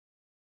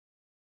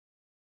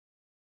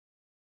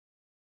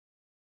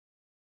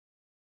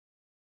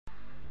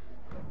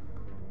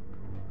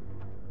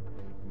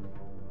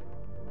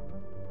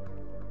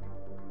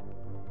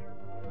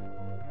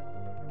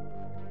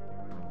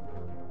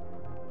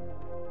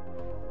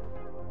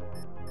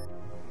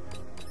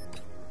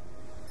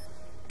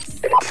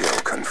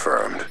Kill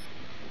confirmed.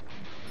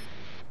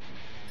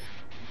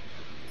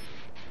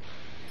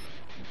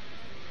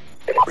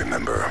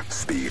 Remember,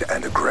 speed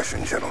and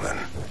aggression, gentlemen.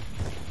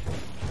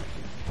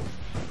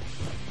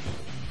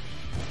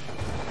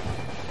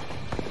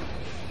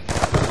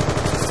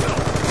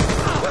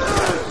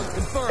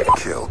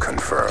 Kill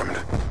confirmed.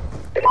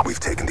 We've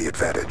taken the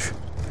advantage.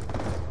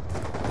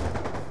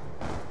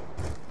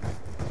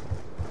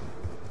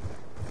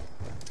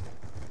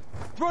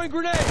 Throwing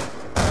grenade!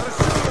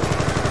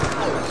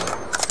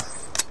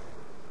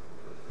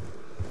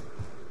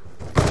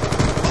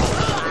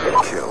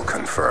 Kill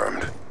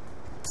confirmed.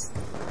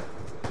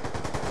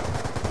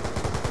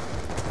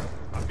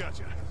 I've got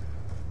you.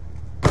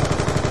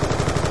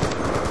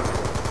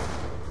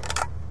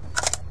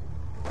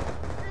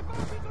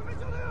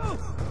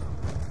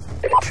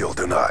 Kill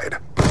denied.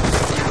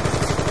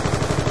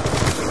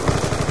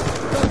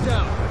 Gun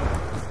down!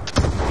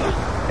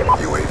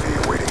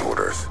 UAV awaiting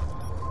orders.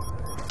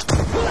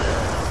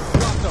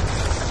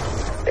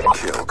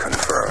 Kill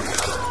confirmed.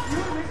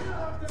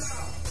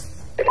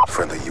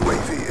 Friendly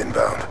UAV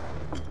inbound.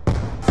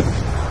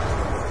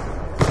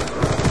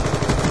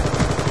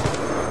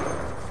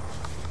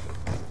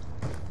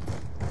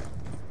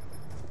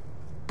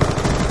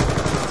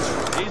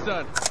 He's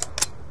done.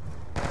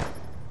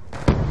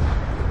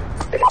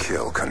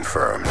 Kill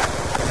confirmed.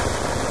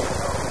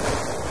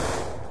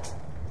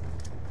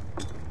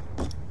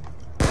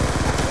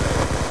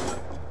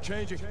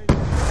 Changing.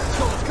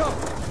 So let's go.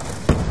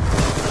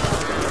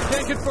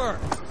 Can't confirm.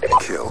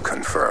 Kill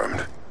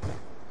confirmed.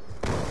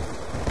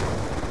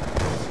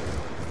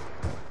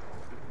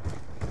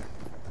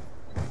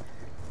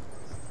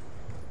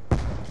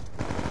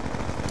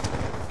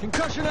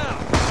 Concussion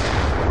out.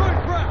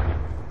 Front front.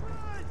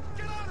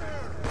 Get out of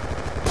here!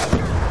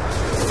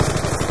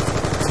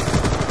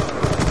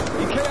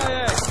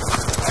 EKIA.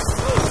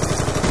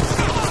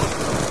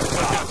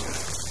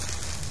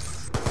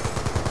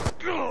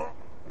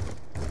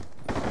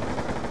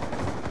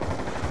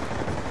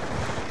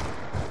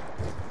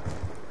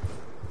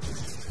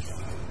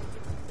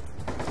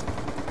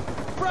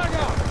 Frag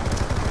out.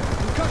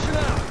 Concussion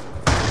out.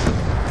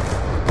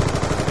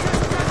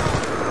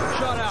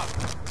 Shot out.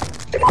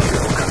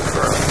 Kill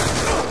confirmed.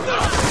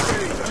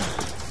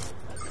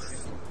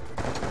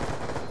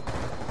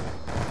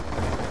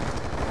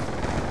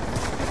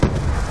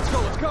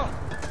 Let's go.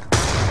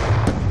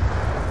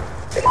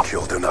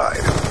 Kill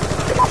denied.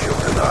 Kill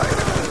denied.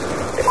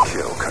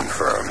 Kill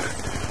confirmed.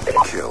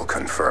 Kill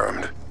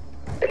confirmed.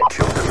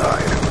 Kill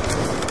denied.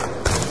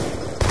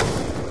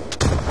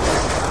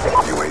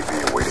 UAV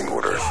awaiting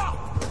orders.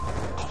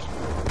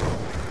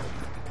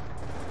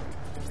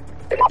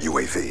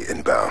 UAV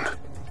inbound.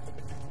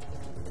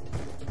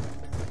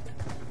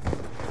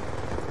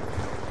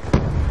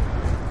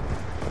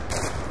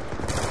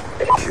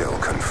 Kill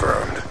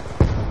confirmed.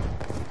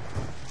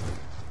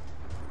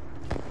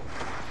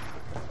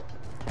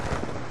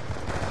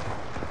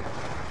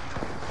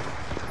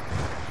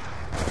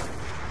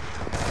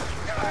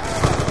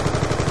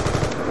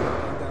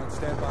 Down,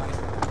 stand by.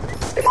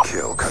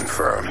 Kill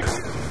confirmed.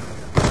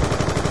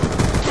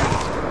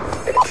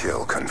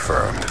 Kill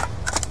confirmed.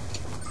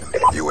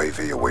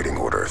 UAV awaiting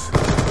orders.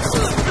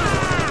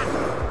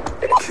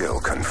 Kill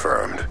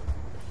confirmed.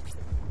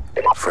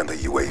 Friendly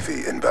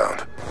UAV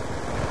inbound.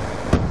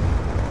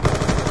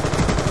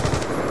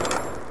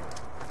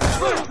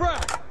 Frag,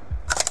 frag.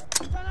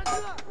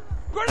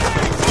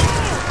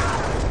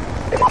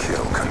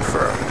 Kill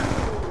confirmed.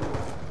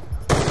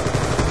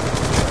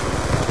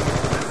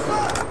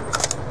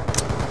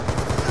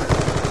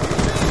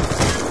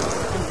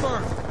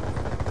 Confirmed.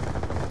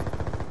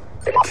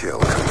 Kill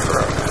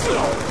confirmed.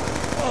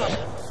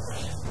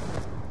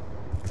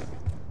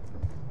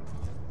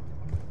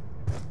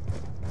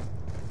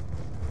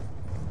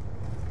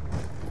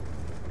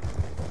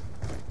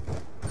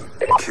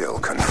 Kill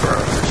confirmed.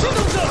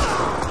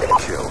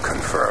 Kill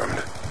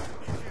confirmed.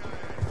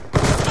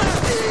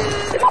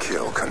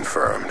 Kill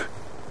confirmed.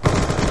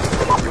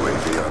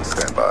 UAV on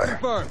standby.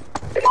 Confirmed.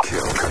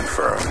 Kill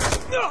confirmed.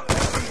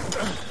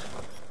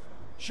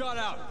 Shot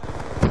out.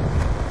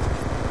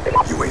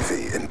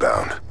 UAV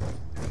inbound.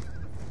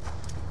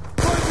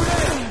 Throwing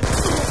grenade.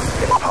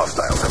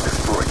 Hostiles have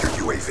destroyed your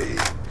UAV.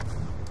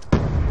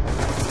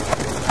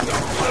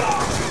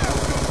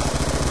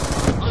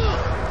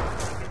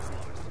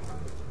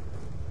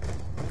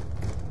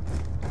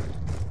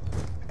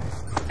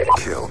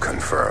 Kill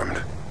confirmed.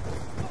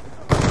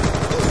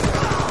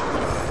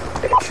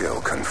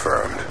 Kill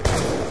confirmed.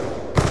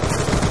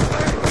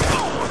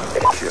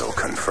 Kill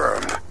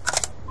confirmed.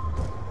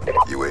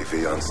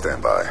 UAV on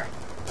standby.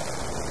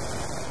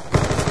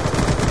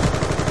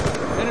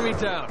 Enemy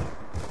down.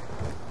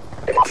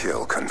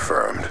 Kill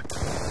confirmed.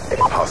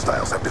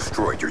 Hostiles have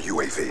destroyed your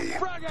UAV.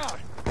 Frag out.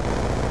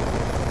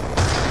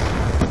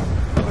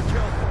 Another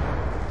kill.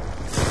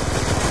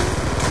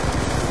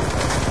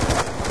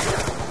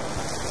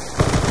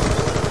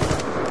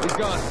 He's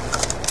gone.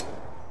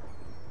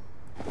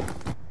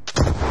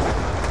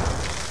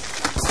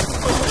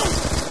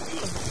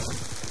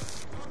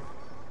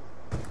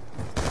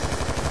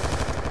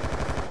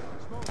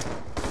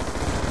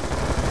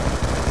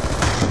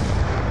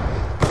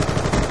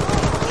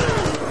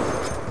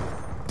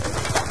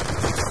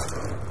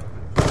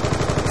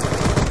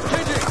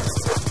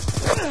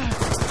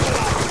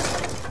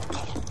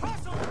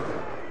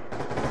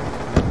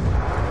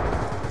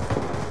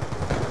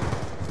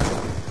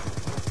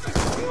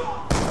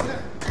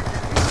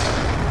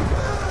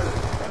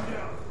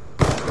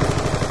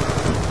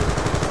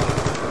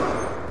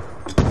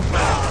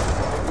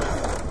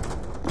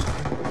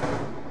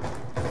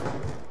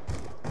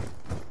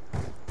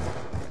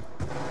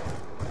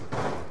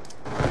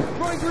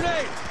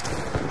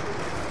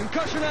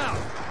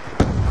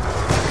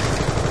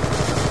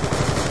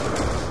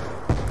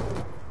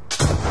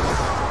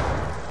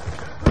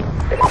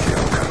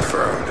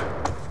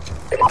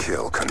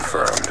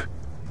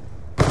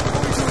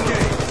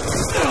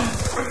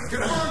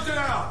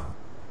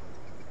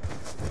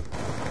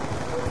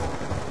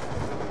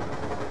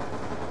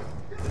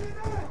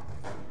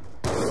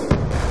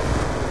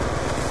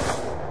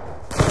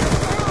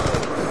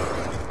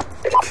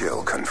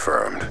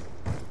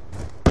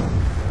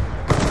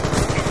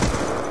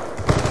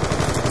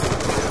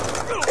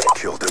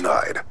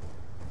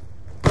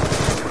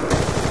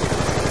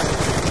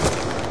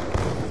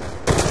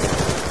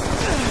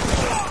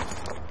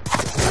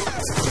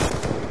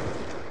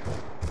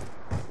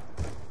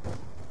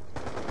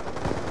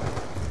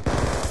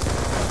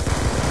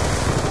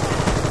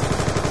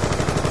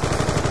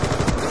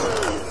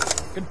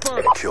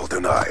 Confirmed. Kill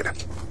denied.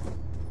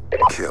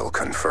 Kill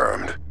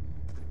confirmed.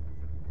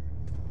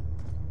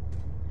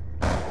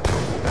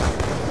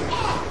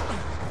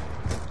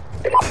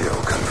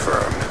 Kill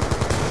confirmed.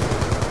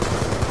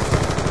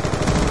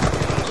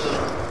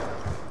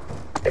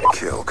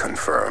 Kill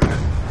confirmed.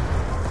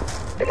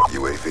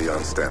 UAV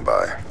on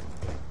standby.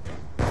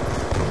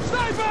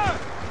 Sniper!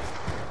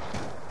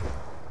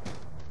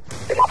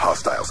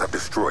 Hostiles have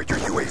destroyed your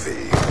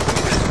UAV.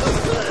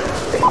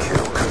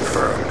 Kill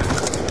confirmed.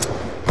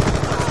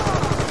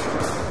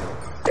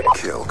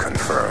 Kill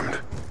confirmed.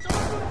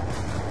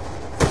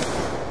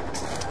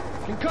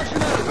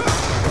 Concussion out.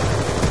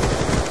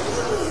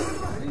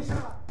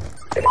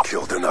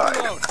 Kill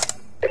denied.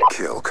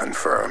 Kill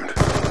confirmed.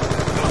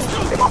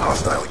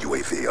 Hostile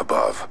UAV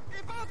above.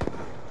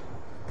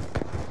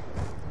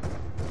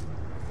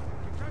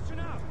 Concussion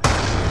out.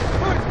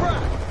 First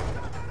breath.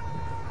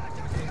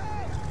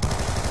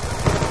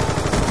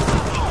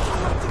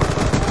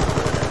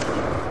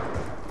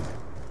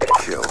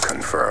 Kill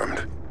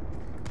confirmed.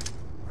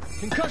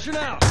 Concussion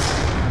out.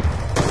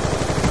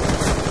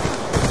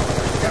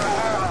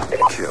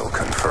 Kill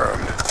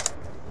confirmed.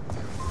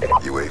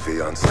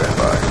 UAV on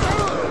standby.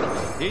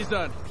 He's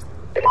done.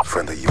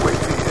 Friendly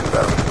UAV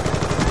inbound.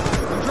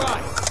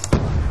 Dry.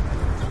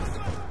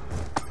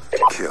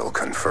 Kill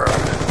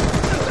confirmed.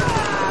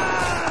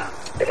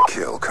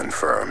 Kill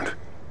confirmed.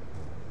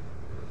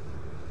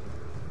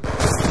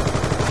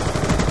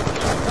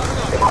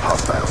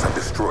 Hostiles have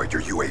destroyed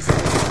your UAV.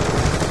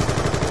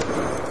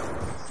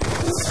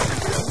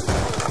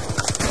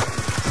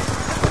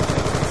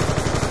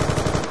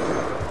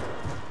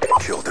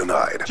 Kill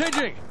denied.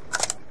 Changing.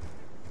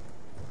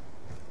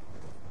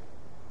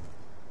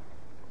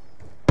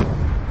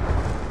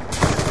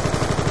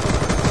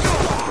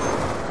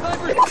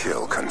 Sniper.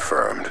 Kill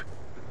confirmed.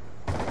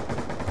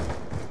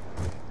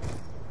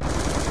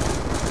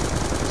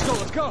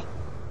 Let's go.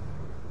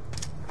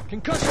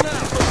 Concussion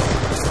out.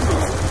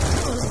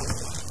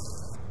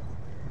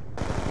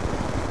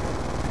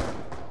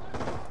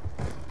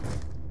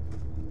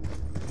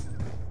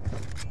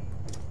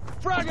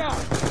 Frag out.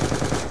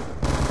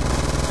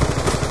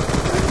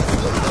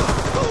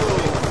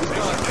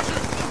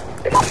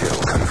 Kill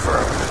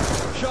confirmed.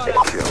 Shot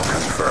out. Kill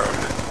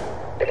confirmed.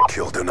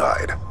 Kill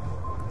denied.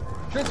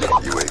 Transition.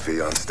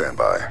 UAV on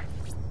standby.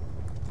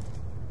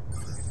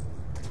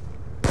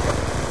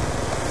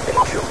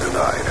 Kill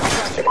denied.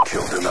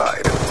 Kill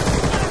denied.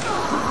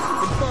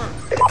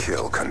 Confirmed.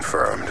 Kill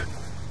confirmed.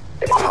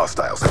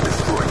 Hostiles have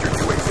destroyed your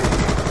UAV.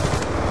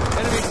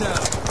 Enemy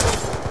down.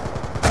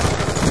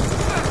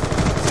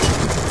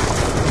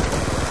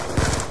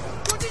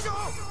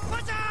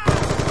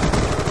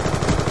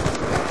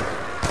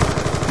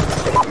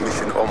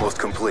 Mission almost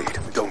complete.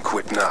 Don't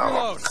quit now.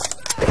 Reload.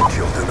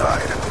 Kill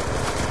denied.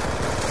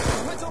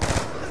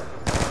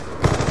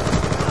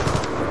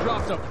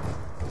 Dropped him.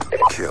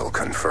 Kill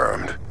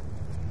confirmed.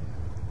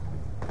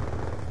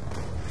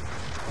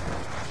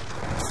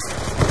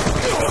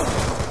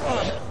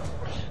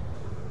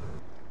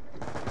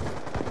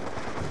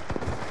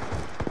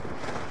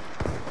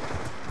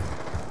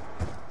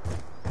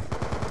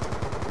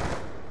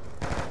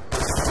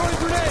 Throwing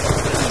grenade.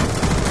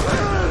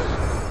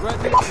 Red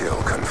meat.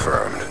 Kill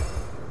confirmed.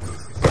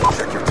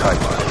 Check your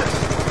timeline.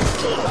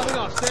 Coming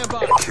off. Stand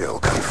by. Kill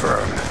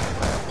confirmed.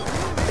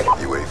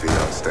 UAV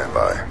on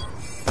standby.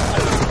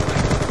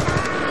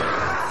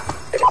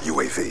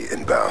 UAV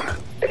inbound.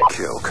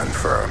 Kill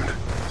confirmed.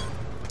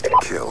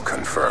 Kill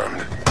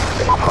confirmed.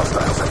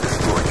 Hostiles have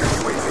destroyed your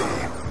UAV.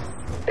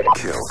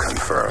 Kill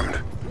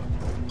confirmed.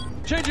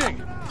 Changing.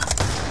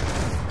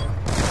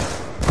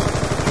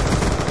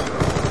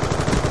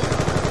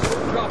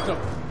 Dropped him.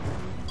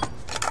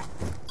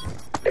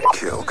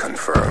 Kill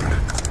confirmed.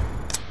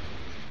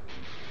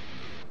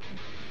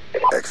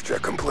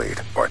 X-jet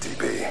complete.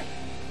 RTB.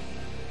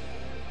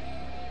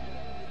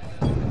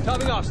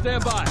 Topping off.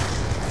 Stand by.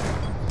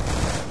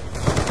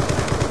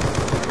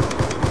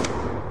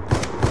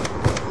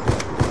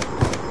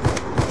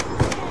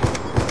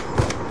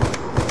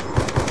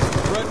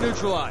 Threat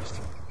neutralized.